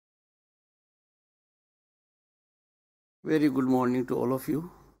Very good morning to all of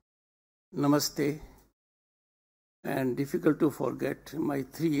you. Namaste. And difficult to forget my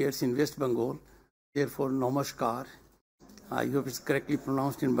 3 years in West Bengal. Therefore, Namaskar. I hope it's correctly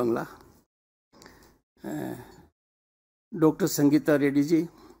pronounced in Bangla. Dr. Sangeeta Reddy ji,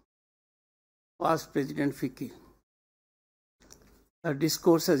 past President FICCI. Her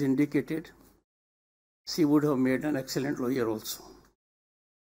discourse has indicated she would have made an excellent lawyer also.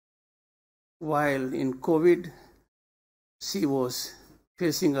 While in COVID, she was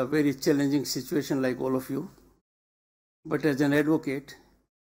facing a very challenging situation like all of you. But as an advocate,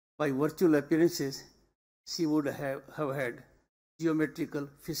 by virtual appearances, she would have had geometrical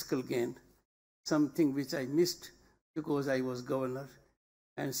fiscal gain, something which I missed because I was governor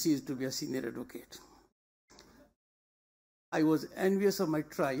and she is to be a senior advocate. I was envious of my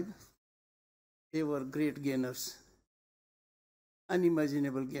tribe. They were great gainers,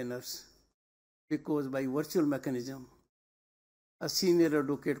 unimaginable gainers, because by virtual mechanism, a senior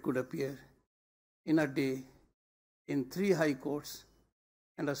advocate could appear in a day in 3 high courts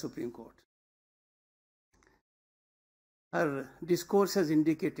and a Supreme Court. Her discourse has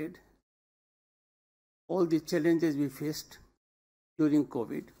indicated all the challenges we faced during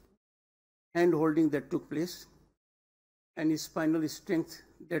COVID, hand-holding that took place, and spinal strength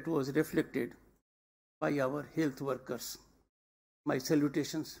that was reflected by our health workers. My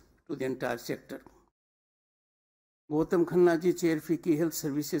salutations to the entire sector. Gautam Khanna ji, Chair FICCI Health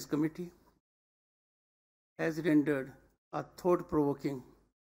Services Committee, has rendered a thought-provoking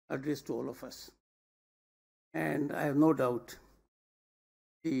address to all of us. And I have no doubt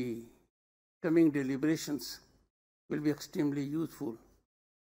the coming deliberations will be extremely useful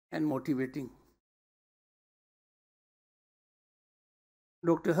and motivating.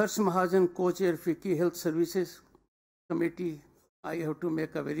 Dr. Harsh Mahajan, Co-Chair FICCI Health Services Committee, I have to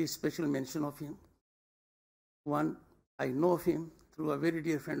make a very special mention of him. One, I know of him through a very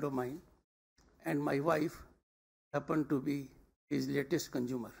dear friend of mine, and my wife happened to be his latest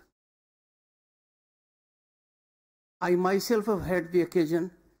consumer. I myself have had the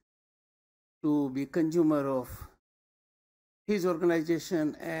occasion to be consumer of his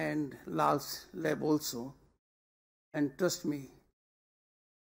organization and Lal's lab also, and trust me,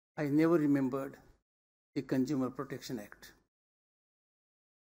 I never remembered the Consumer Protection Act.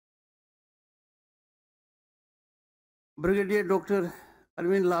 Brigadier Dr.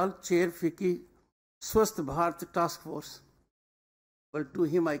 Arvind Lal, Chair FICCI Swasth Bharat Task Force. Well, to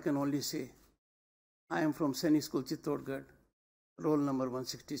him I can only say, I am from Sainik School, Chittorgarh, roll number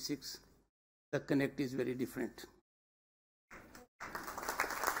 166. The connect is very different.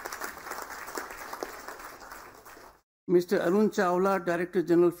 Mr. Arun Chawla, Director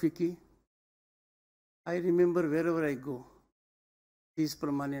General FICCI. I remember wherever I go, these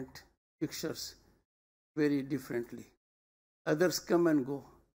permanent fixtures very differently. Others come and go.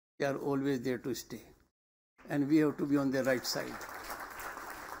 They are always there to stay. And we have to be on the right side.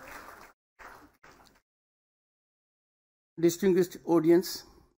 Distinguished audience,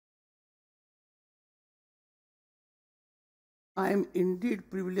 I am indeed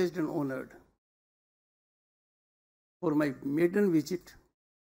privileged and honored for my maiden visit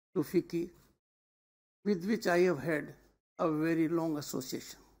to FICCI, with which I have had a very long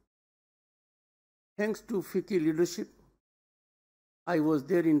association. Thanks to FICCI leadership, I was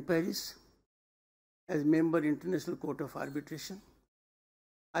there in Paris as member International Court of Arbitration.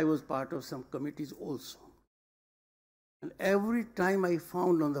 I was part of some committees also. And every time I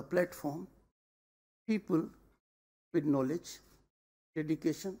found on the platform people with knowledge,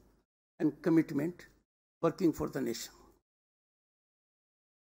 dedication, and commitment working for the nation.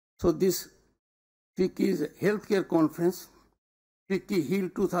 So this FICCI's Healthcare Conference, FICCI HEAL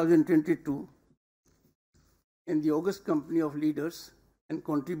 2022, in the august company of leaders and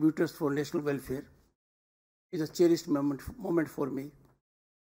contributors for national welfare, is a cherished moment for me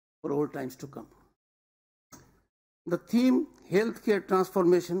for all times to come. The theme, Healthcare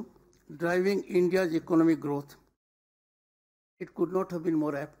Transformation, Driving India's Economic Growth, it could not have been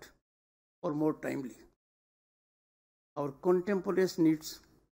more apt or more timely. Our contemporaneous needs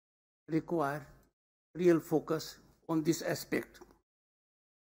require real focus on this aspect.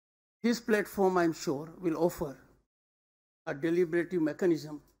 This platform, I am sure, will offer a deliberative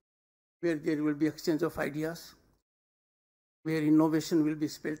mechanism where there will be exchange of ideas, where innovation will be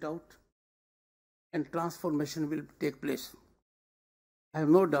spelled out, and transformation will take place. I have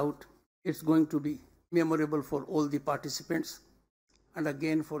no doubt it's going to be memorable for all the participants and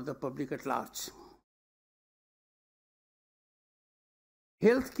again for the public at large.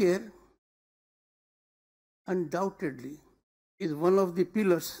 Healthcare undoubtedly is one of the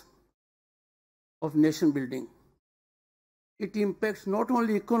pillars of nation building. it impacts not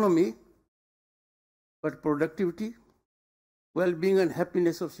only economy, but productivity, well-being and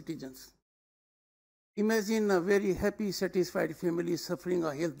happiness of citizens. Imagine a very happy, satisfied family suffering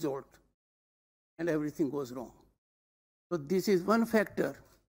a health jolt and everything goes wrong. So this is one factor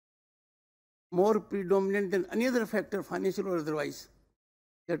more predominant than any other factor, financial or otherwise,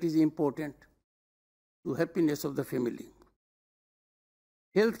 that is important to happiness of the family.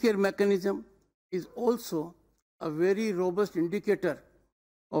 Healthcare mechanism is also a very robust indicator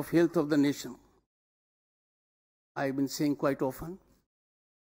of health of the nation. I've been saying quite often,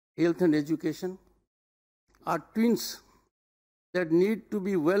 health and education are twins that need to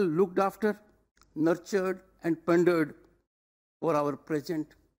be well looked after, nurtured and pondered for our present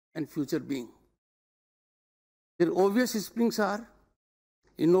and future being. Their obvious springs are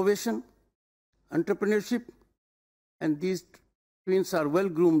innovation, entrepreneurship, and these twins are well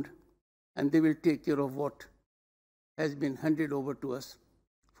groomed and they will take care of what has been handed over to us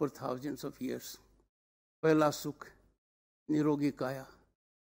for thousands of years. Pehla sukh, nirogi kaya,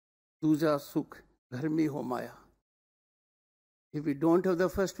 duja sukh, ghar mein ho maya. If we don't have the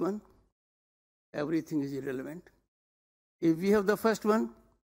first one, everything is irrelevant. If we have the first one,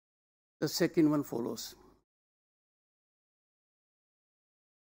 the second one follows.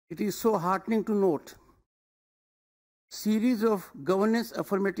 It is so heartening to note series of governance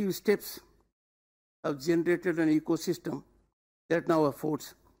affirmative steps have generated an ecosystem that now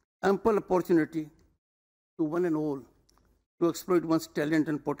affords ample opportunity to one and all to exploit one's talent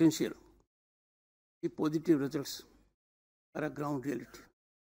and potential. The positive results are a ground reality.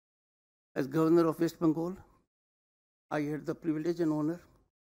 As Governor of West Bengal, I had the privilege and honor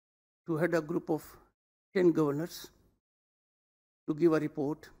to head a group of 10 governors to give a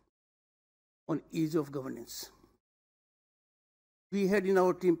report on ease of governance. We had in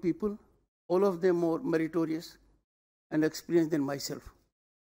our team people, all of them more meritorious and experienced than myself.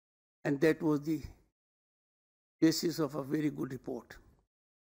 And that was the basis of a very good report.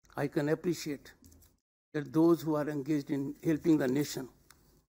 I can appreciate that those who are engaged in helping the nation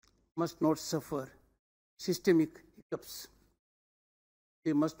must not suffer systemic hiccups.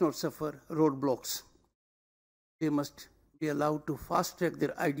 They must not suffer roadblocks. They must be allowed to fast-track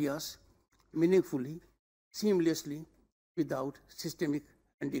their ideas meaningfully, seamlessly, without systemic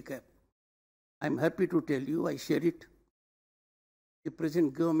handicap. I'm happy to tell you, I share it. The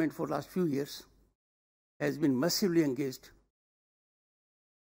present government for the last few years has been massively engaged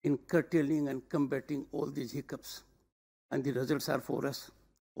in curtailing and combating all these hiccups. And the results are for us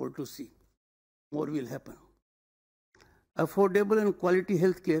all to see. More will happen. Affordable and quality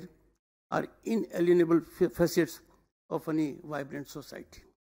healthcare are inalienable facets of any vibrant society.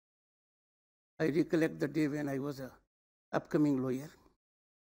 I recollect the day when I was an upcoming lawyer.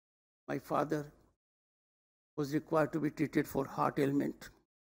 My father was required to be treated for heart ailment.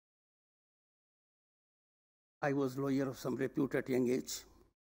 I was a lawyer of some repute at young age.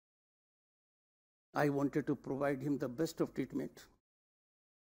 I wanted to provide him the best of treatment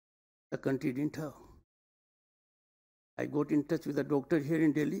the country didn't have. I got in touch with a doctor here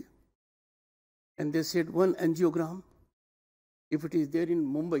in Delhi, and they said one angiogram, if it is there in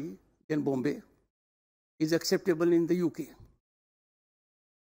Mumbai, then Bombay, is acceptable in the UK.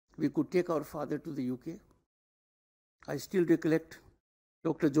 We could take our father to the UK. I still recollect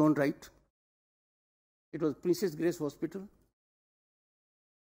Dr. John Wright. It was Princess Grace Hospital,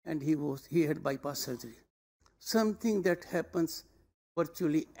 and he had bypass surgery. Something that happens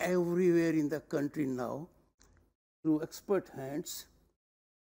virtually everywhere in the country now through expert hands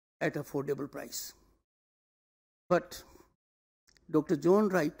at affordable price. But Dr. John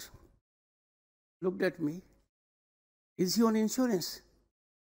Wright looked at me. Is he on insurance?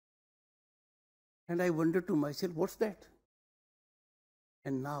 And I wondered to myself, what's that?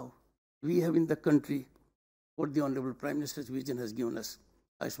 And now we have in the country what the Honorable Prime Minister's vision has given us,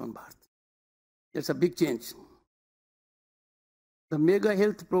 Ayushman Bharat. That's a big change. The mega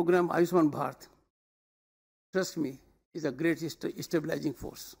health program Ayushman Bharat, trust me, is a great stabilizing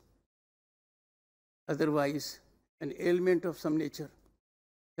force. Otherwise, an ailment of some nature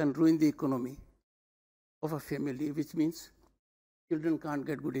can ruin the economy of a family, which means children can't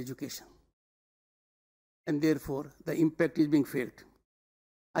get good education. And therefore, the impact is being felt.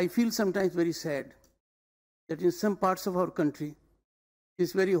 I feel sometimes very sad that in some parts of our country,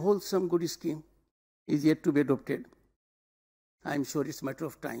 this very wholesome good scheme is yet to be adopted. I'm sure it's a matter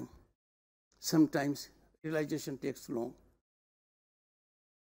of time. Sometimes realization takes long.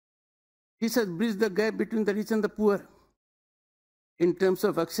 This has bridged the gap between the rich and the poor in terms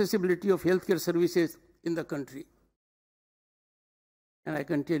of accessibility of healthcare services in the country. And I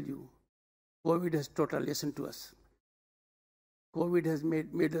can tell you, COVID has taught a lesson to us. COVID has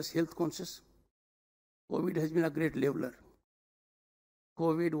made us health conscious. COVID has been a great leveler.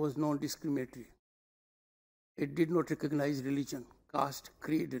 COVID was non-discriminatory. It did not recognize religion, caste,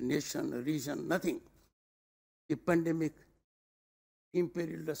 creed, nation, region, nothing. The pandemic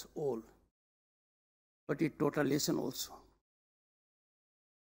imperiled us all, but it taught a lesson also.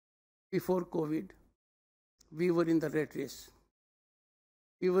 Before COVID, we were in the rat race.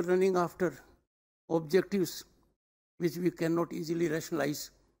 We were running after objectives which we cannot easily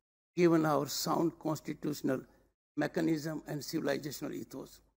rationalize given our sound constitutional mechanism and civilizational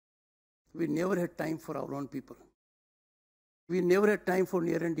ethos. We never had time for our own people. We never had time for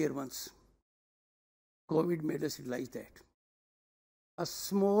near and dear ones. COVID made us realize that. A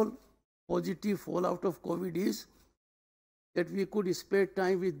small positive fallout of COVID is that we could spare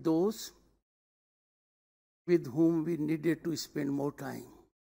time with those with whom we needed to spend more time.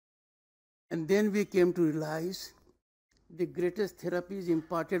 And then we came to realize the greatest therapy is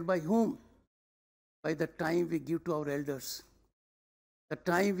imparted by whom? By the time we give to our elders, the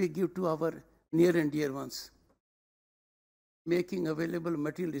time we give to our near and dear ones. Making available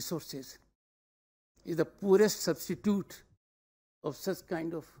material resources is the poorest substitute of such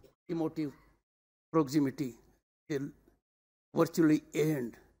kind of emotive proximity till virtually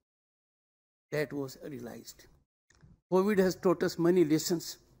end. That was realized. COVID has taught us many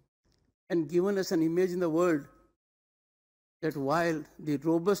lessons and given us an image in the world that while the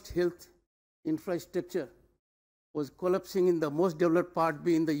robust health infrastructure was collapsing in the most developed part,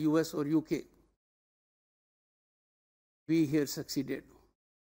 be in the US or UK, we here succeeded.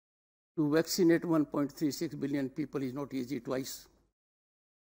 To vaccinate 1.36 billion people is not easy twice,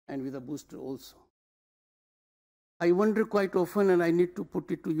 and with a booster also. I wonder quite often, and I need to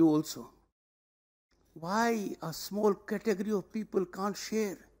put it to you also, why a small category of people can't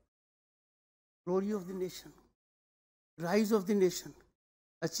share glory of the nation, rise of the nation,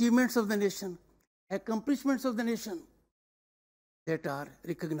 achievements of the nation, accomplishments of the nation that are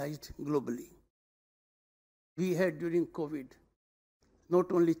recognized globally. We had during COVID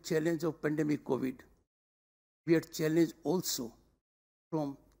not only challenge of pandemic COVID, we had challenge also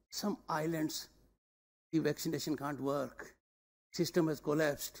from some islands. The vaccination can't work. System has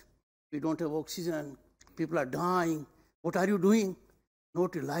collapsed. We don't have oxygen. People are dying. What are you doing?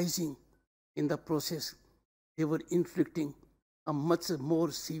 Not realizing in the process they were inflicting a much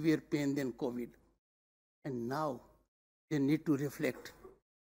more severe pain than COVID. And now they need to reflect.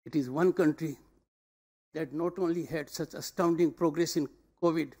 It is one country that not only had such astounding progress in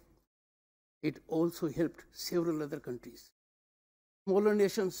COVID, it also helped several other countries. Smaller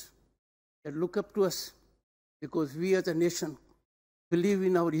nations that look up to us because we as a nation believe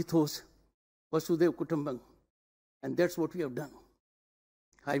in our ethos, Vasudhaiva Kutumbakam, and that's what we have done.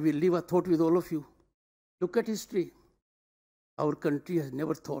 I will leave a thought with all of you. Look at history. Our country has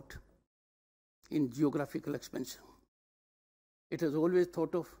never thought in geographical expansion. It has always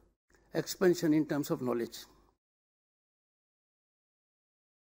thought of expansion in terms of knowledge.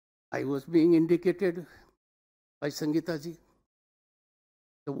 I was being indicated by Sangeeta ji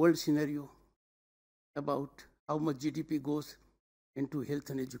the world scenario about how much GDP goes into health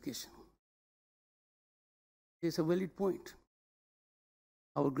and education. It's a valid point.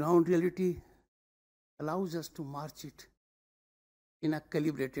 Our ground reality allows us to march it in a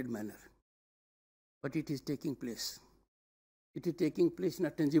calibrated manner. But it is taking place. It is taking place in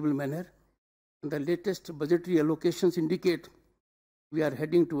a tangible manner. And the latest budgetary allocations indicate we are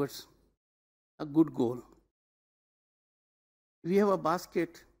heading towards a good goal. We have a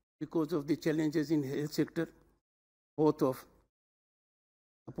basket because of the challenges in the health sector, both of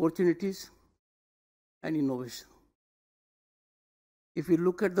opportunities and innovation. If you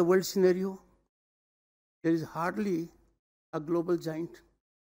look at the world scenario, there is hardly a global giant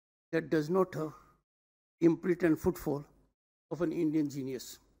that does not have imprint and footfall of an Indian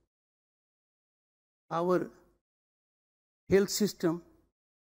genius. Our health system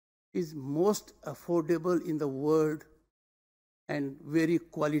is most affordable in the world and very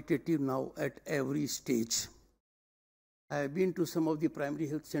qualitative now at every stage. I have been to some of the primary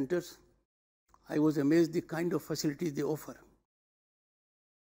health centers. I was amazed the kind of facilities they offer.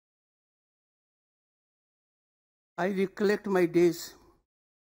 I recollect my days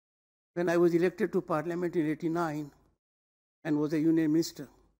when I was elected to Parliament in 1989 and was a union minister.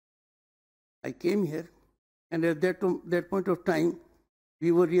 I came here, and at that point of time,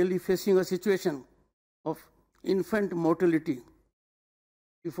 we were really facing a situation of infant mortality.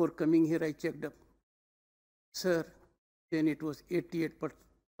 Before coming here, I checked up. Sir, then it was 88 per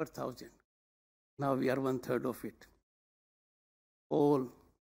 1,000. Now we are 1/3 of it. All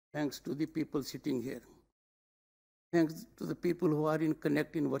thanks to the people sitting here. thanks to the people who are in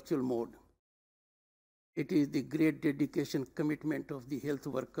connect in virtual mode. It is the great dedication, commitment of the health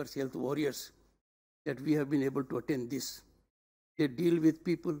workers, health warriors, that we have been able to attend this. They deal with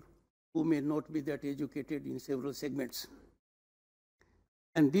people who may not be that educated in several segments.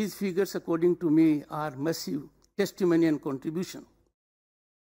 And these figures, according to me, are massive testimony and contribution.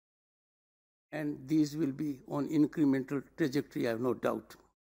 And these will be on incremental trajectory, I have no doubt.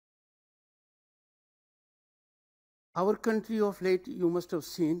 Our country of late, you must have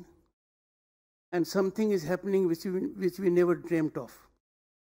seen, and something is happening which we never dreamt of.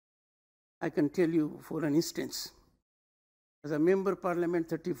 I can tell you for an instance. As a member of parliament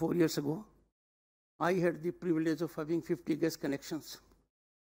 34 years ago, I had the privilege of having 50 gas connections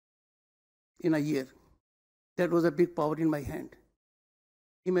in a year. That was a big power in my hand.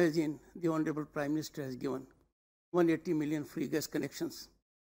 Imagine the Honorable Prime Minister has given 180 million free gas connections,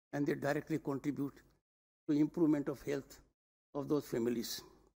 and they directly contribute to improvement of health of those families.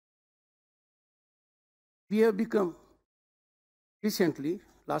 We have become recently,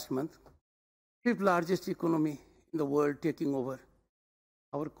 last month, fifth largest economy in the world, taking over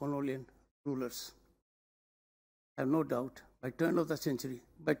our colonial rulers. I have no doubt by turn of the century,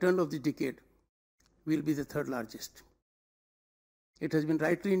 by turn of the decade, we will be the third largest. It has been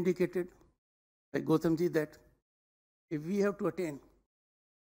rightly indicated by Gautamji that if we have to attain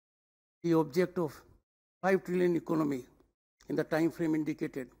the objective of 5 trillion economy in the time frame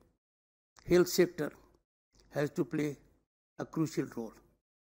indicated, health sector has to play a crucial role.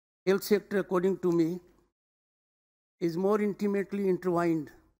 Health sector, according to me, is more intimately intertwined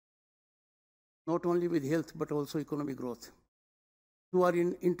not only with health but also economic growth. Two are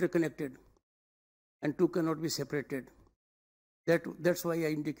interconnected and two cannot be separated. That's why I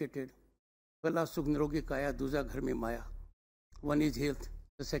indicated, Pehla sukh nirogi kaya, duja ghar mein maya. One is health,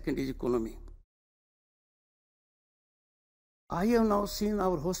 the second is economy. I have now seen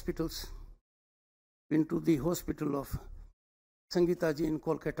our hospitals, been to the hospital of Sangeeta ji in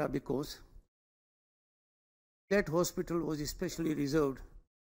Kolkata because that hospital was especially reserved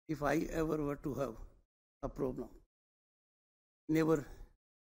if I ever were to have a problem. Never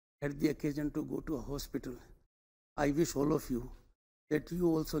had the occasion to go to a hospital. I wish all of you that you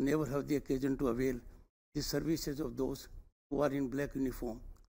also never have the occasion to avail the services of those who are in black uniform,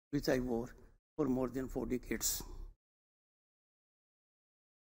 which I wore for more than 4 decades.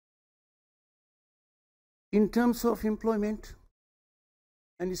 In terms of employment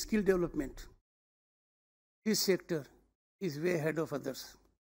and skill development, this sector is way ahead of others.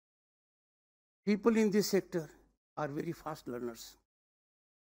 People in this sector are very fast learners.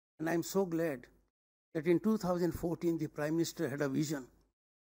 And I am so glad that in 2014, the Prime Minister had a vision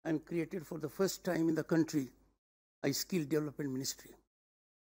and created for the first time in the country a skill development ministry.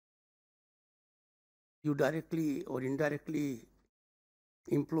 You directly or indirectly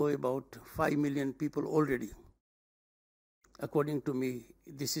employ about 5 million people already. According to me,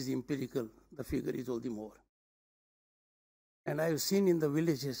 this is empirical. The figure is all the more. And I have seen in the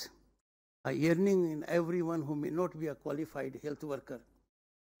villages a yearning in everyone who may not be a qualified health worker,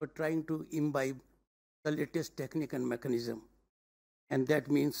 but trying to imbibe the latest technique and mechanism. And that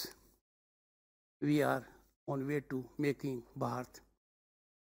means we are on way to making Bharat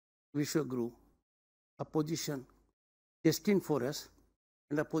Vishwaguru a position destined for us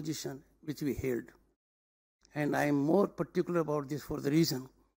and a position which we held. And I am more particular about this for the reason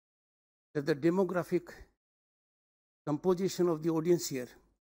that the demographic composition of the audience here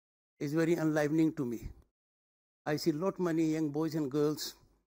is very enlivening to me. I see lot many young boys and girls.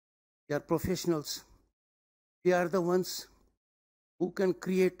 They are professionals. They are the ones who can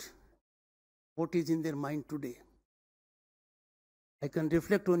create what is in their mind today. I can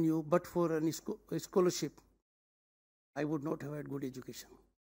reflect on you, but for a scholarship, I would not have had good education.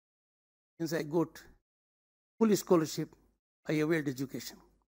 Since I got full scholarship, I availed education.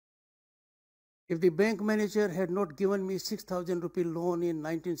 If the bank manager had not given me 6,000 rupee loan in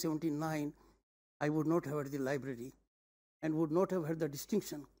 1979, I would not have had the library and would not have had the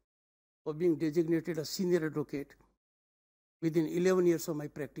distinction of being designated a senior advocate within 11 years of my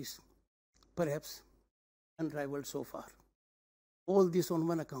practice, perhaps unrivaled so far. All this on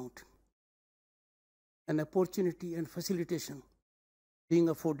one account, an opportunity and facilitation being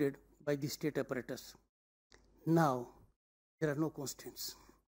afforded by the state apparatus. Now, there are no constraints.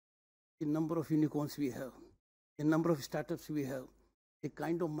 The number of unicorns we have, the number of startups we have, the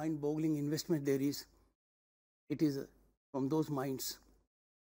kind of mind-boggling investment there is, it is from those minds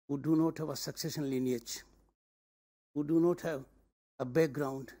who do not have a succession lineage, who do not have a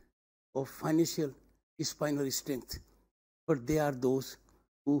background of financial spinal strength, but they are those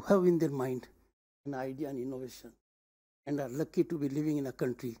who have in their mind an idea and innovation and are lucky to be living in a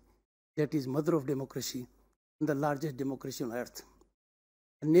country that is mother of democracy and the largest democracy on earth.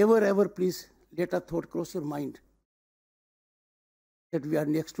 And never ever please let a thought cross your mind that we are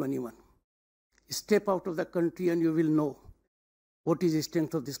next to anyone. Step out of the country and you will know what is the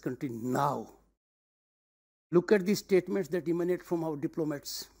strength of this country now. Look at the statements that emanate from our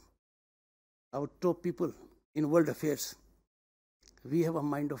diplomats, our top people in world affairs. We have a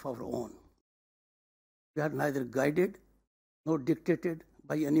mind of our own. We are neither guided nor dictated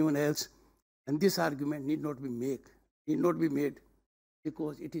by anyone else, and this argument need not be made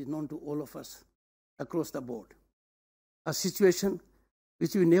because it is known to all of us across the board. A situation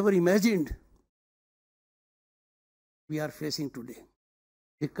which we never imagined we are facing today.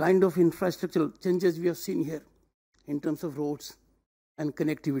 The kind of infrastructural changes we have seen here in terms of roads and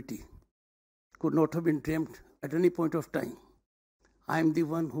connectivity could not have been dreamt at any point of time. I am the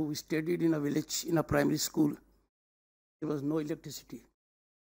one who studied in a village in a primary school. There was no electricity,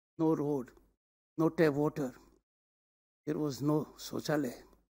 no road, no tap water. There was no shauchalaya,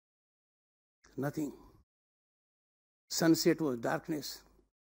 nothing. Sunset was darkness.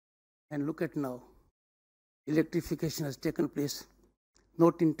 And look at now, electrification has taken place,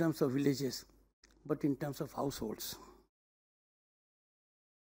 not in terms of villages, but in terms of households.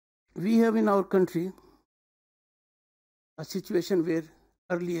 We have in our country a situation where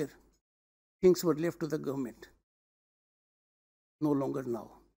earlier things were left to the government. No longer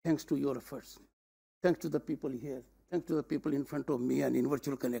now, thanks to your efforts, thanks to the people here, thanks to the people in front of me and in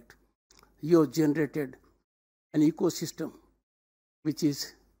Virtual Connect. You have generated an ecosystem which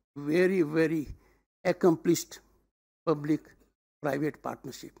is very, very accomplished public-private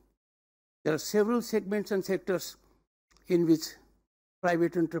partnership. There are several segments and sectors in which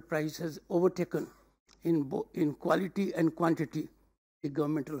private enterprise has overtaken in quality and quantity the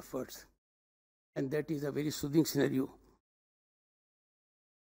governmental efforts. And that is a very soothing scenario.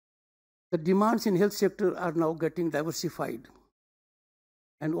 The demands in health sector are now getting diversified,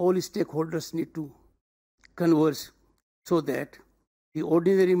 and all stakeholders need to converge so that the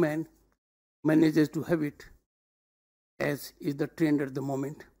ordinary man manages to have it, as is the trend at the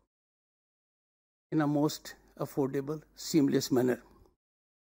moment, in a most affordable, seamless manner.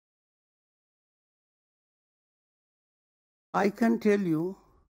 I can tell you,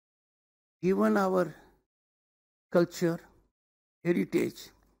 given our culture, heritage,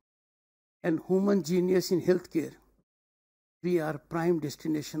 and human genius in healthcare, we are prime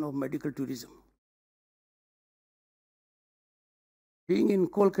destination of medical tourism. Being in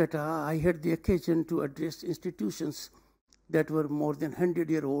Kolkata, I had the occasion to address institutions that were more than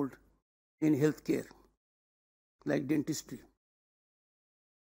 100-year-old in healthcare, like dentistry.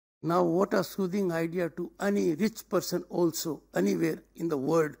 Now, what a soothing idea to any rich person also, anywhere in the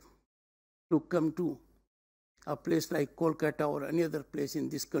world, to come to a place like Kolkata or any other place in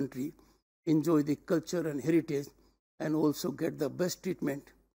this country, enjoy the culture and heritage, and also get the best treatment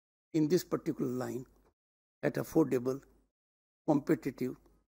in this particular line at affordable, competitive,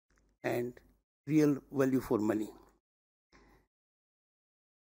 and real value for money.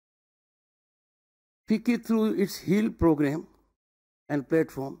 FICCI, through its HEAL program and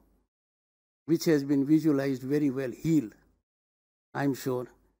platform, which has been visualized very well, HEAL, I'm sure,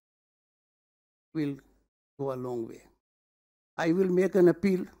 will go a long way. I will make an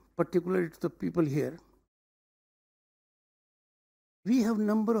appeal, particularly to the people here. We have a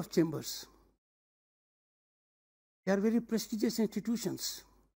number of chambers. They are very prestigious institutions.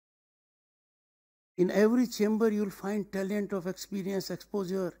 In every chamber, you will find talent of experience,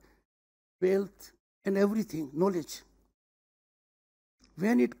 exposure, wealth, and everything, knowledge.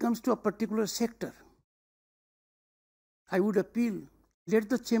 When it comes to a particular sector, I would appeal, let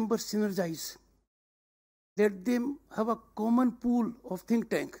the chamber synergize. Let them have a common pool of think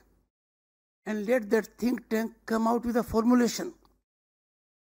tank, and let that think tank come out with a formulation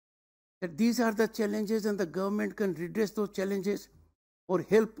that these are the challenges and the government can redress those challenges or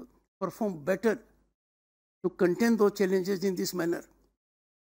help perform better to contain those challenges in this manner.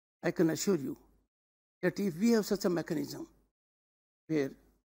 I can assure you that if we have such a mechanism where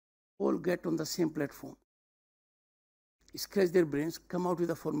all get on the same platform, scratch their brains, come out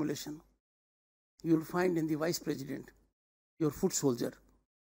with a formulation, you will find in the vice president your foot soldier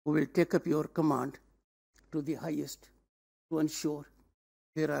who will take up your command to the highest to ensure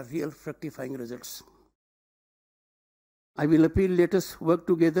there are real fructifying results. I will appeal, let us work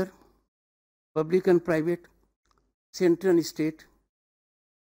together, public and private, central and state,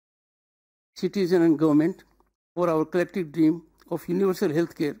 citizen and government, for our collective dream of universal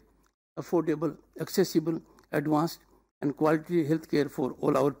healthcare, affordable, accessible, advanced, and quality healthcare for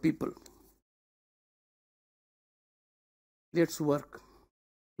all our people. Let's work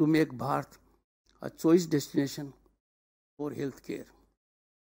to make Bharat a choice destination for healthcare.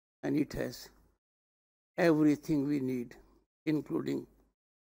 And it has everything we need, including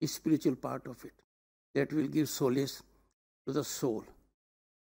the spiritual part of it, that will give solace to the soul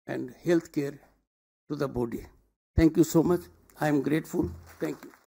and healthcare to the body. Thank you so much. I am grateful. Thank you.